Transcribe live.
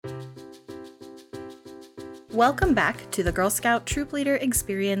Welcome back to the Girl Scout Troop Leader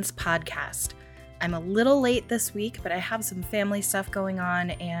Experience podcast. I'm a little late this week, but I have some family stuff going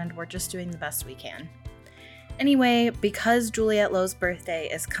on and we're just doing the best we can. Anyway, because Juliette Low's birthday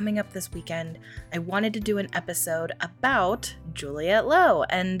is coming up this weekend, I wanted to do an episode about Juliette Low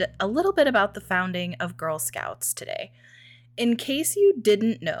and a little bit about the founding of Girl Scouts today. In case you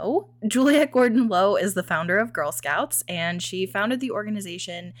didn't know, Juliette Gordon Low is the founder of Girl Scouts, and she founded the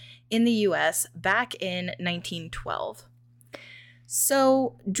organization in the US back in 1912.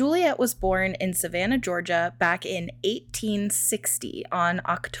 So, Juliette was born in Savannah, Georgia back in 1860 on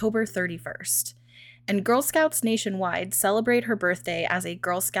October 31st. And Girl Scouts nationwide celebrate her birthday as a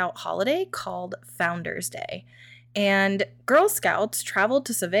Girl Scout holiday called Founders Day. And Girl Scouts traveled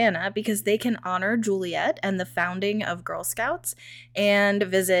to Savannah because they can honor Juliette and the founding of Girl Scouts and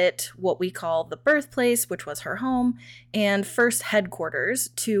visit what we call the birthplace, which was her home, and first headquarters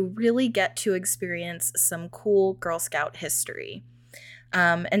to really get to experience some cool Girl Scout history.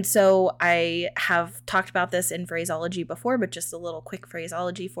 And so I have talked about this in phraseology before, but just a little quick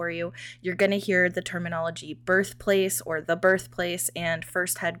phraseology for you. You're going to hear the terminology birthplace or the birthplace and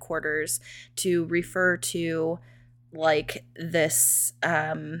first headquarters to refer to like this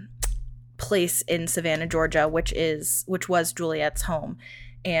place in Savannah, Georgia, which was Juliette's home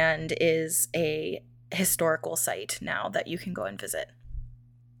and is a historical site now that you can go and visit.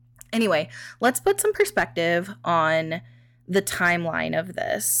 Anyway, let's put some perspective on the timeline of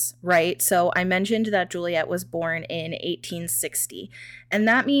this, right? So I mentioned that Juliette was born in 1860, and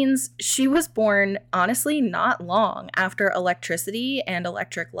that means she was born, honestly, not long after electricity and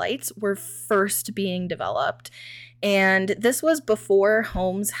electric lights were first being developed. And this was before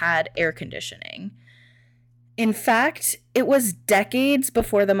homes had air conditioning. In fact, it was decades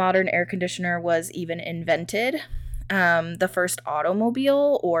before the modern air conditioner was even invented. The first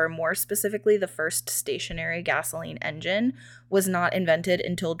automobile, or more specifically, the first stationary gasoline engine, was not invented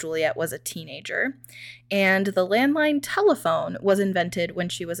until Juliette was a teenager. And the landline telephone was invented when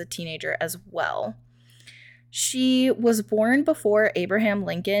she was a teenager as well. She was born before Abraham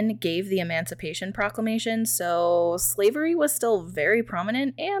Lincoln gave the Emancipation Proclamation, so slavery was still very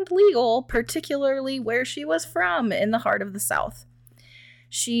prominent and legal, particularly where she was from, in the heart of the South.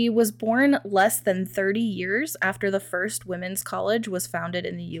 She was born less than 30 years after the first women's college was founded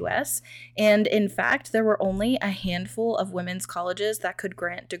in the US, and in fact, there were only a handful of women's colleges that could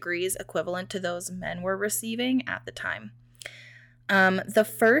grant degrees equivalent to those men were receiving at the time. The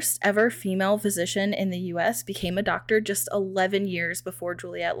first ever female physician in the US became a doctor just 11 years before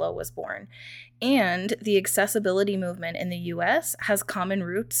Juliette Low was born. And the accessibility movement in the US has common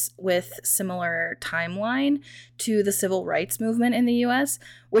roots with similar timeline to the civil rights movement in the US,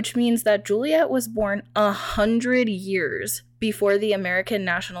 which means that Juliette was born 100 years before the American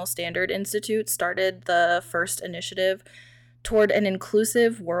National Standard Institute started the first initiative toward an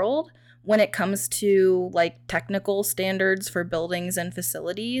inclusive world when it comes to like technical standards for buildings and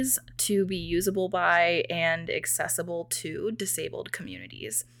facilities to be usable by and accessible to disabled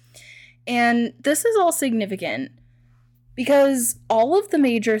communities. And this is all significant because all of the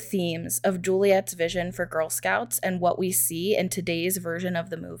major themes of Juliette's vision for Girl Scouts and what we see in today's version of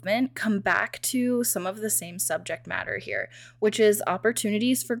the movement come back to some of the same subject matter here, which is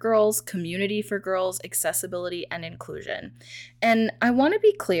opportunities for girls, community for girls, accessibility, and inclusion. And I want to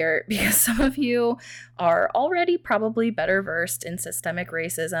be clear because some of you are already probably better versed in systemic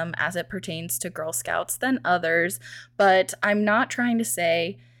racism as it pertains to Girl Scouts than others, but I'm not trying to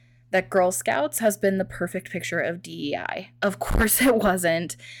say that Girl Scouts has been the perfect picture of DEI. Of course it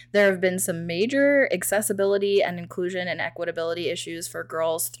wasn't. There have been some major accessibility and inclusion and equitability issues for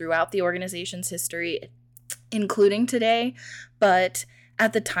girls throughout the organization's history, including today, but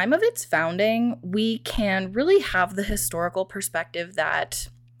at the time of its founding, we can really have the historical perspective that,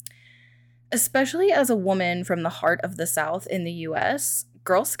 especially as a woman from the heart of the South in the US,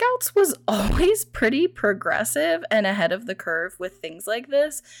 Girl Scouts was always pretty progressive and ahead of the curve with things like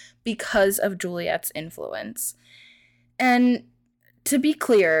this because of Juliette's influence. And to be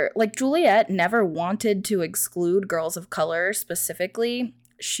clear, like Juliette never wanted to exclude girls of color specifically.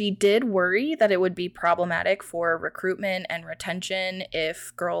 She did worry that it would be problematic for recruitment and retention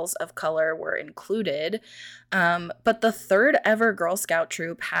if girls of color were included. But the third ever Girl Scout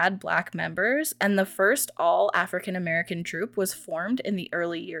troop had Black members, and the first all African American troop was formed in the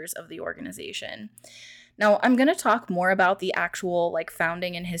early years of the organization. Now, I'm going to talk more about the actual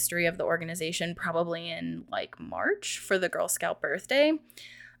founding and history of the organization probably in March for the Girl Scout birthday.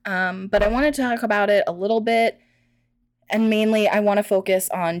 But I want to talk about it a little bit. And mainly, I want to focus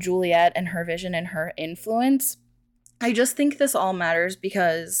on Juliette and her vision and her influence. I just think this all matters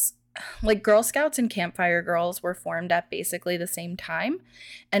because like Girl Scouts and Campfire Girls were formed at basically the same time,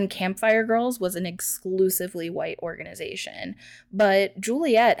 and Campfire Girls was an exclusively white organization. But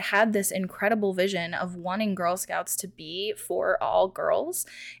Juliette had this incredible vision of wanting Girl Scouts to be for all girls,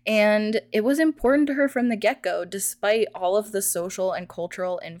 and it was important to her from the get-go, despite all of the social and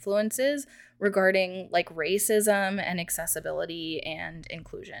cultural influences regarding like racism and accessibility and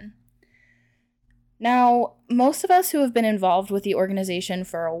inclusion. Now, most of us who have been involved with the organization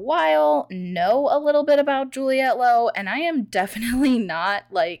for a while know a little bit about Juliette Low, and I am definitely not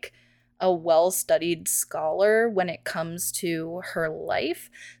like a well-studied scholar when it comes to her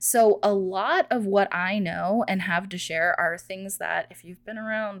life. So a lot of what I know and have to share are things that if you've been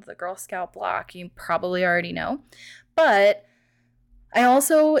around the Girl Scout block, you probably already know. But I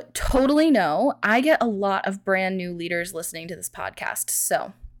also totally know I get a lot of brand new leaders listening to this podcast.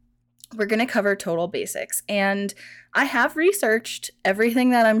 So we're going to cover total basics, and I have researched everything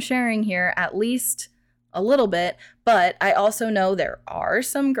that I'm sharing here at least a little bit, but I also know there are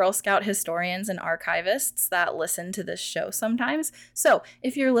some Girl Scout historians and archivists that listen to this show sometimes. So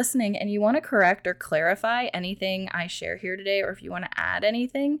if you're listening and you want to correct or clarify anything I share here today, or if you want to add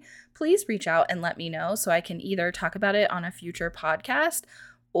anything, please reach out and let me know so I can either talk about it on a future podcast,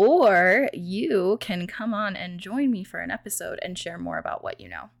 or you can come on and join me for an episode and share more about what you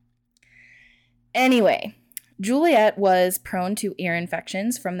know. Anyway, Juliette was prone to ear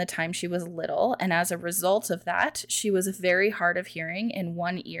infections from the time she was little, and as a result of that, she was very hard of hearing in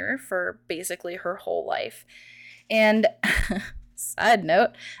one ear for basically her whole life. And side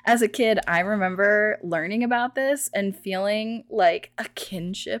note, as a kid, I remember learning about this and feeling like a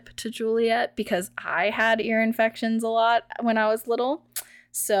kinship to Juliette because I had ear infections a lot when I was little.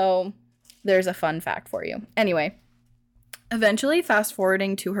 So there's a fun fact for you. Anyway, eventually, fast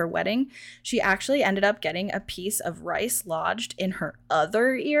forwarding to her wedding, she actually ended up getting a piece of rice lodged in her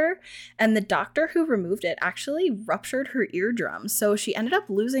other ear, and the doctor who removed it actually ruptured her eardrum. So she ended up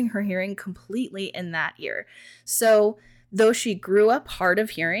losing her hearing completely in that ear. So though she grew up hard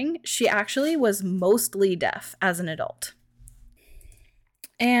of hearing, she actually was mostly deaf as an adult.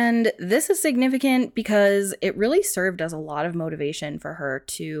 And this is significant because it really served as a lot of motivation for her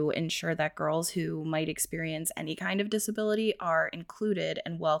to ensure that girls who might experience any kind of disability are included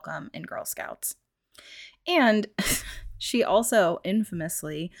and welcome in Girl Scouts. And she also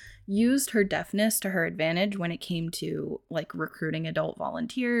infamously used her deafness to her advantage when it came to like recruiting adult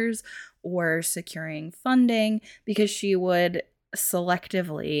volunteers or securing funding, because she would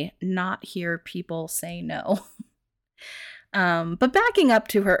selectively not hear people say no. But backing up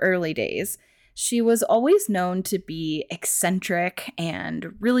to her early days, she was always known to be eccentric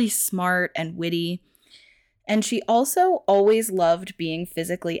and really smart and witty. And she also always loved being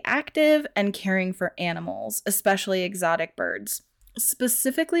physically active and caring for animals, especially exotic birds.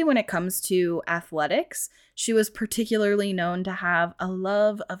 Specifically when it comes to athletics, she was particularly known to have a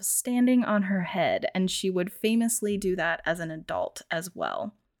love of standing on her head, and she would famously do that as an adult as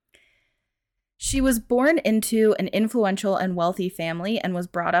well. She was born into an influential and wealthy family and was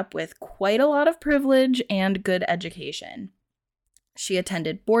brought up with quite a lot of privilege and good education. She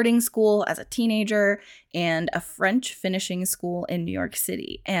attended boarding school as a teenager and a French finishing school in New York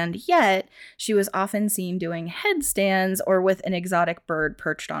City, and yet she was often seen doing headstands or with an exotic bird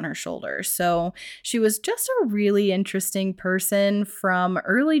perched on her shoulder. So she was just a really interesting person from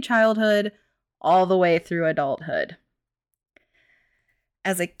early childhood all the way through adulthood.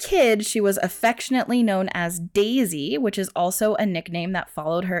 As a kid, she was affectionately known as Daisy, which is also a nickname that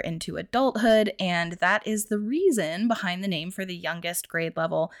followed her into adulthood, and that is the reason behind the name for the youngest grade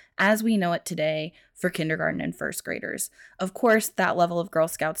level as we know it today for kindergarten and first graders. Of course, that level of Girl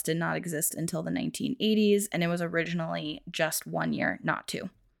Scouts did not exist until the 1980s, and it was originally just 1 year, not 2.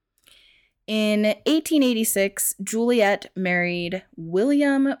 In 1886, Juliette married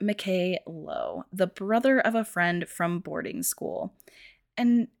William McKay Low, the brother of a friend from boarding school.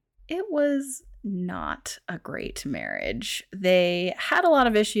 And it was not a great marriage. They had a lot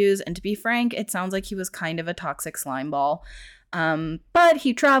of issues, and to be frank, it sounds like he was kind of a toxic slime ball. But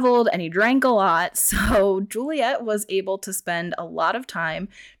he traveled and he drank a lot, so Juliette was able to spend a lot of time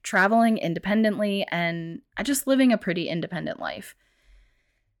traveling independently and just living a pretty independent life.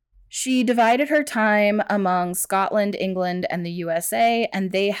 She divided her time among Scotland, England, and the USA,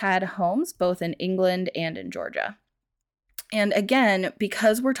 and they had homes both in England and in Georgia. And again,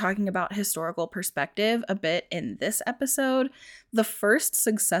 because we're talking about historical perspective a bit in this episode, the first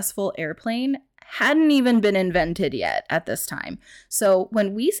successful airplane hadn't even been invented yet at this time. So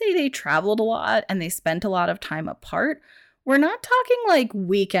when we say they traveled a lot and they spent a lot of time apart, we're not talking like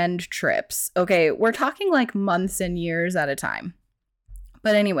weekend trips, okay? We're talking like months and years at a time.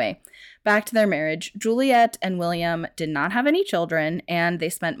 But anyway, back to their marriage. Juliette and William did not have any children, and they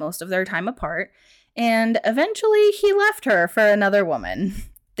spent most of their time apart. And eventually he left her for another woman.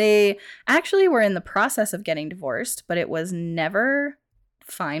 They actually were in the process of getting divorced, but it was never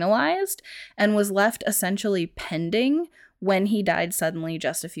finalized and was left essentially pending when he died suddenly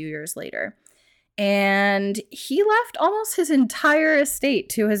just a few years later. And he left almost his entire estate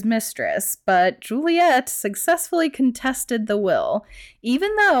to his mistress, but Juliette successfully contested the will.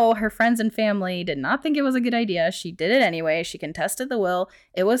 Even though her friends and family did not think it was a good idea, she did it anyway. She contested the will.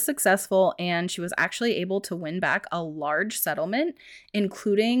 It was successful, and she was actually able to win back a large settlement,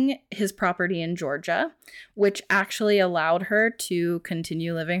 including his property in Georgia, which actually allowed her to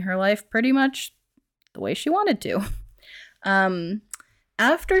continue living her life pretty much the way she wanted to.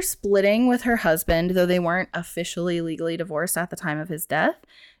 After splitting with her husband, though they weren't officially legally divorced at the time of his death,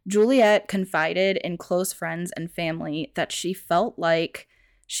 Juliette confided in close friends and family that she felt like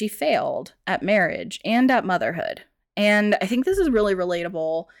she failed at marriage and at motherhood. And I think this is really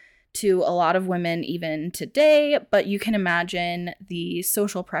relatable to a lot of women even today, but you can imagine the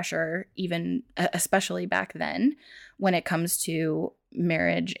social pressure, even especially back then, when it comes to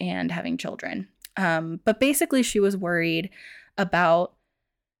marriage and having children. But basically, she was worried about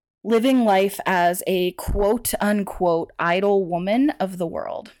living life as a quote-unquote idle woman of the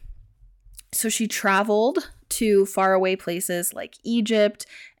world. So she traveled to faraway places like Egypt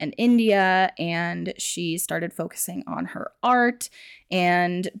and India, and she started focusing on her art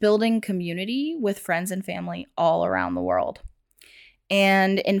and building community with friends and family all around the world.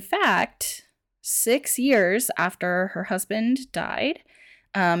 And in fact, 6 years after her husband died,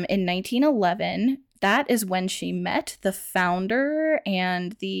 in 1911, that is when she met the founder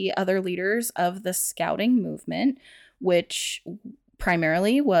and the other leaders of the Scouting movement, which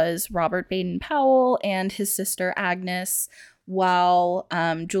primarily was Robert Baden-Powell and his sister Agnes, while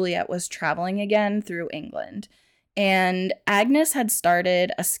Juliette was traveling again through England. And Agnes had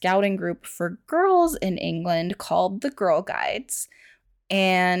started a scouting group for girls in England called the Girl Guides.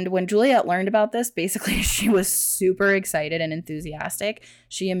 And when Juliette learned about this, basically she was super excited and enthusiastic.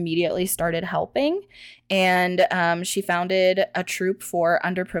 She immediately started helping, and she founded a troop for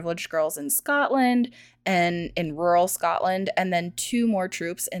underprivileged girls in Scotland and in rural Scotland, and then 2 more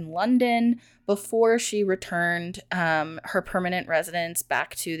troops in London before she returned her permanent residence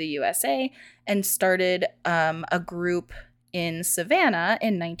back to the USA and started a group in Savannah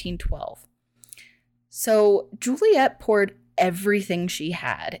in 1912. So Juliette poured everything she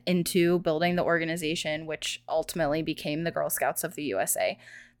had into building the organization, which ultimately became the Girl Scouts of the USA.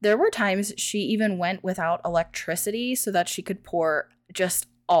 There were times she even went without electricity so that she could pour just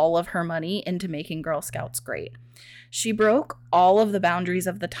all of her money into making Girl Scouts great. She broke all of the boundaries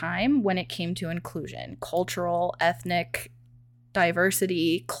of the time when it came to inclusion, cultural, ethnic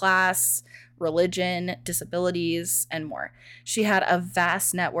diversity, class, religion, disabilities, and more. She had a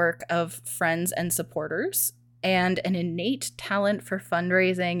vast network of friends and supporters, and an innate talent for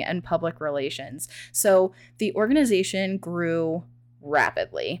fundraising and public relations. So the organization grew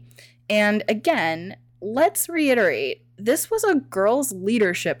rapidly. And again, let's reiterate, this was a girls'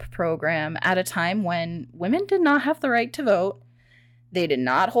 leadership program at a time when women did not have the right to vote. They did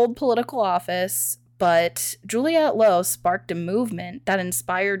not hold political office, but Juliette Low sparked a movement that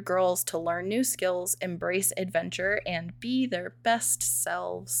inspired girls to learn new skills, embrace adventure, and be their best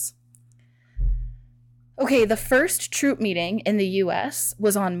selves. Okay, the first troop meeting in the US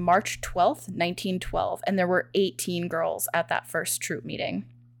was on March 12th, 1912, and there were 18 girls at that first troop meeting.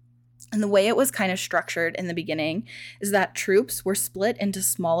 And the way it was kind of structured in the beginning is that troops were split into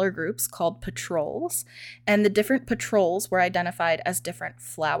smaller groups called patrols, and the different patrols were identified as different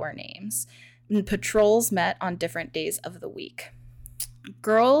flower names. And patrols met on different days of the week.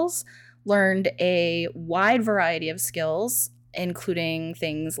 Girls learned a wide variety of skills, including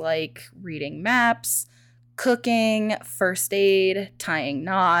things like reading maps, cooking, first aid, tying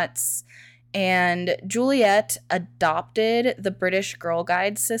knots, and Juliette adopted the British Girl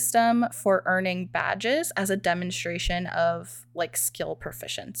Guide system for earning badges as a demonstration of skill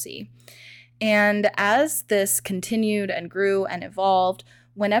proficiency. And as this continued and grew and evolved,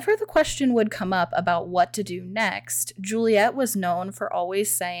 whenever the question would come up about what to do next, Juliette was known for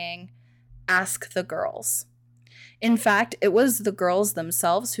always saying, "Ask the girls." In fact, it was the girls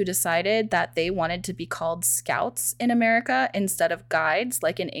themselves who decided that they wanted to be called scouts in America instead of guides,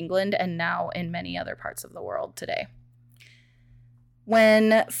 like in England and now in many other parts of the world today.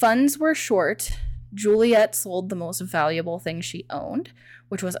 When funds were short, Juliette sold the most valuable thing she owned,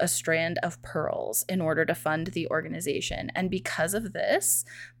 which was a strand of pearls, in order to fund the organization. And because of this,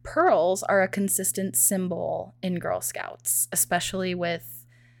 pearls are a consistent symbol in Girl Scouts, especially with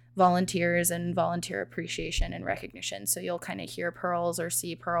volunteers and volunteer appreciation and recognition. So you'll kind of hear pearls or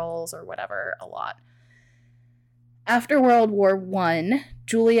see pearls or whatever a lot. After World War I,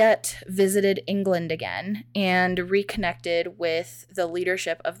 Juliette visited England again and reconnected with the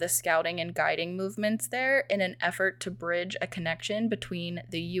leadership of the scouting and guiding movements there in an effort to bridge a connection between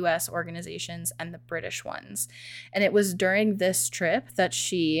the US organizations and the British ones. And it was during this trip that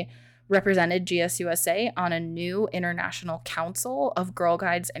she represented GSUSA on a new international council of Girl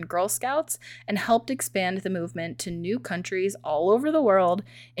Guides and Girl Scouts and helped expand the movement to new countries all over the world,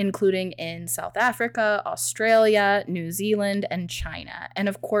 including in South Africa, Australia, New Zealand, and China. And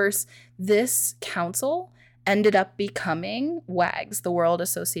of course, this council ended up becoming WAGS, the World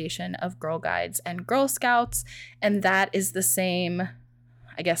Association of Girl Guides and Girl Scouts, and that is the same,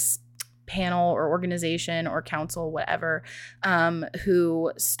 I guess, panel or organization or council, whatever,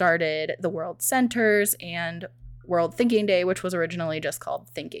 who started the World Centers and World Thinking Day, which was originally just called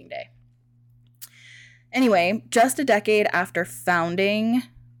Thinking Day. Anyway, just a decade after founding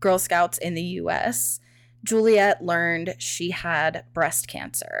Girl Scouts in the US, Juliette learned she had breast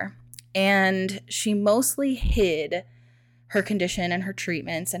cancer, and she mostly hid her condition and her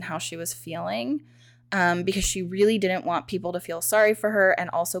treatments and how she was feeling, because she really didn't want people to feel sorry for her, and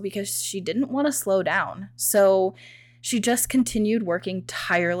also because she didn't want to slow down. So she just continued working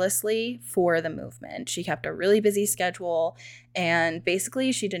tirelessly for the movement. She kept a really busy schedule, and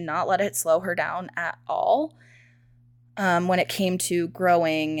basically she did not let it slow her down at all when it came to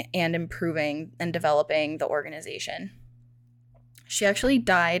growing and improving and developing the organization. She actually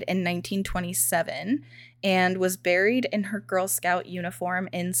died in 1927 and was buried in her Girl Scout uniform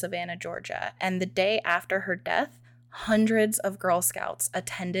in Savannah, Georgia. And the day after her death, hundreds of Girl Scouts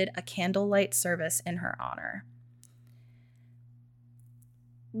attended a candlelight service in her honor.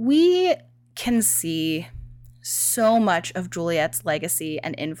 We can see so much of Juliette's legacy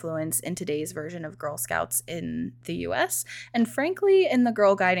and influence in today's version of Girl Scouts in the US, and frankly, in the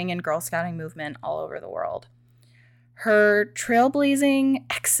girl guiding and Girl Scouting movement all over the world. Her trailblazing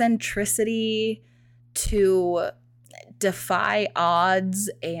eccentricity to defy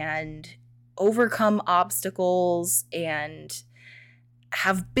odds and overcome obstacles and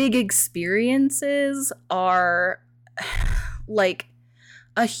have big experiences are like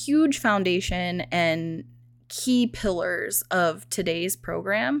a huge foundation and key pillars of today's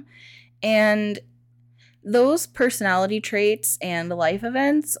program. And those personality traits and life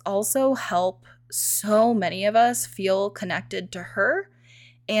events also help so many of us feel connected to her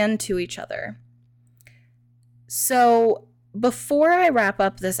and to each other. So before I wrap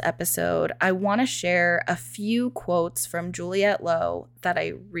up this episode, I want to share a few quotes from Juliette Low that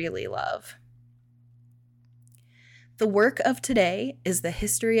I really love. The work of today is the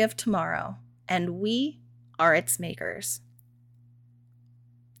history of tomorrow, and we are its makers.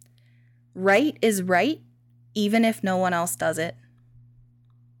 Right is right, even if no one else does it.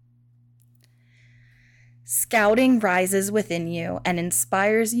 Scouting rises within you and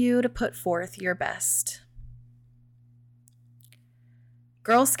inspires you to put forth your best.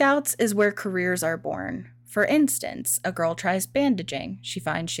 Girl Scouts is where careers are born. For instance, a girl tries bandaging. She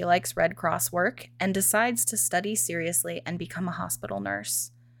finds she likes Red Cross work and decides to study seriously and become a hospital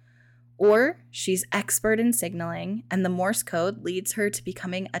nurse. Or she's expert in signaling, and the Morse code leads her to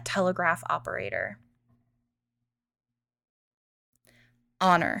becoming a telegraph operator.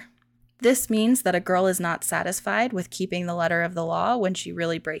 Honor. This means that a girl is not satisfied with keeping the letter of the law when she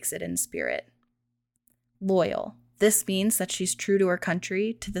really breaks it in spirit. Loyal. This means that she's true to her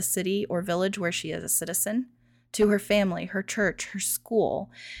country, to the city or village where she is a citizen, to her family, her church, her school,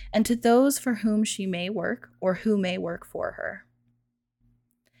 and to those for whom she may work or who may work for her.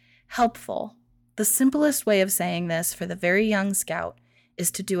 Helpful. The simplest way of saying this for the very young scout is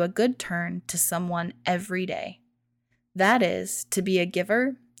to do a good turn to someone every day. That is, to be a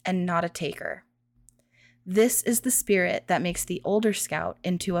giver and not a taker. This is the spirit that makes the older scout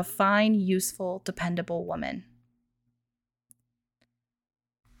into a fine, useful, dependable woman.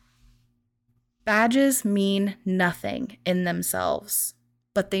 Badges mean nothing in themselves,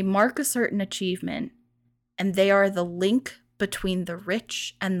 but they mark a certain achievement, and they are the link between the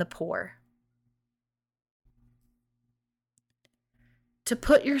rich and the poor. To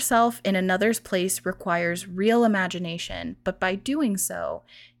put yourself in another's place requires real imagination, but by doing so,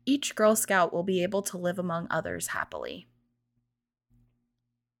 each Girl Scout will be able to live among others happily.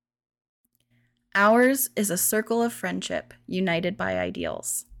 Ours is a circle of friendship united by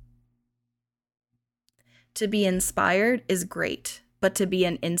ideals. To be inspired is great, but to be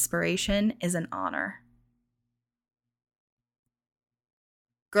an inspiration is an honor.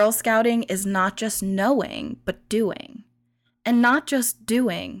 Girl Scouting is not just knowing, but doing. And not just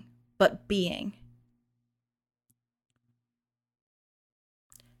doing, but being.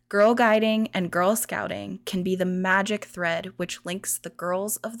 Girl guiding and Girl Scouting can be the magic thread which links the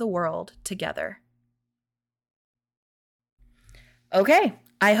girls of the world together. Okay,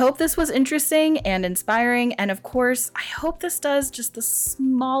 I hope this was interesting and inspiring, and of course, I hope this does just the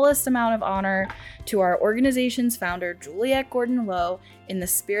smallest amount of honor to our organization's founder, Juliette Gordon Low, in the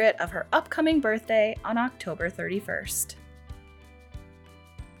spirit of her upcoming birthday on October 31st.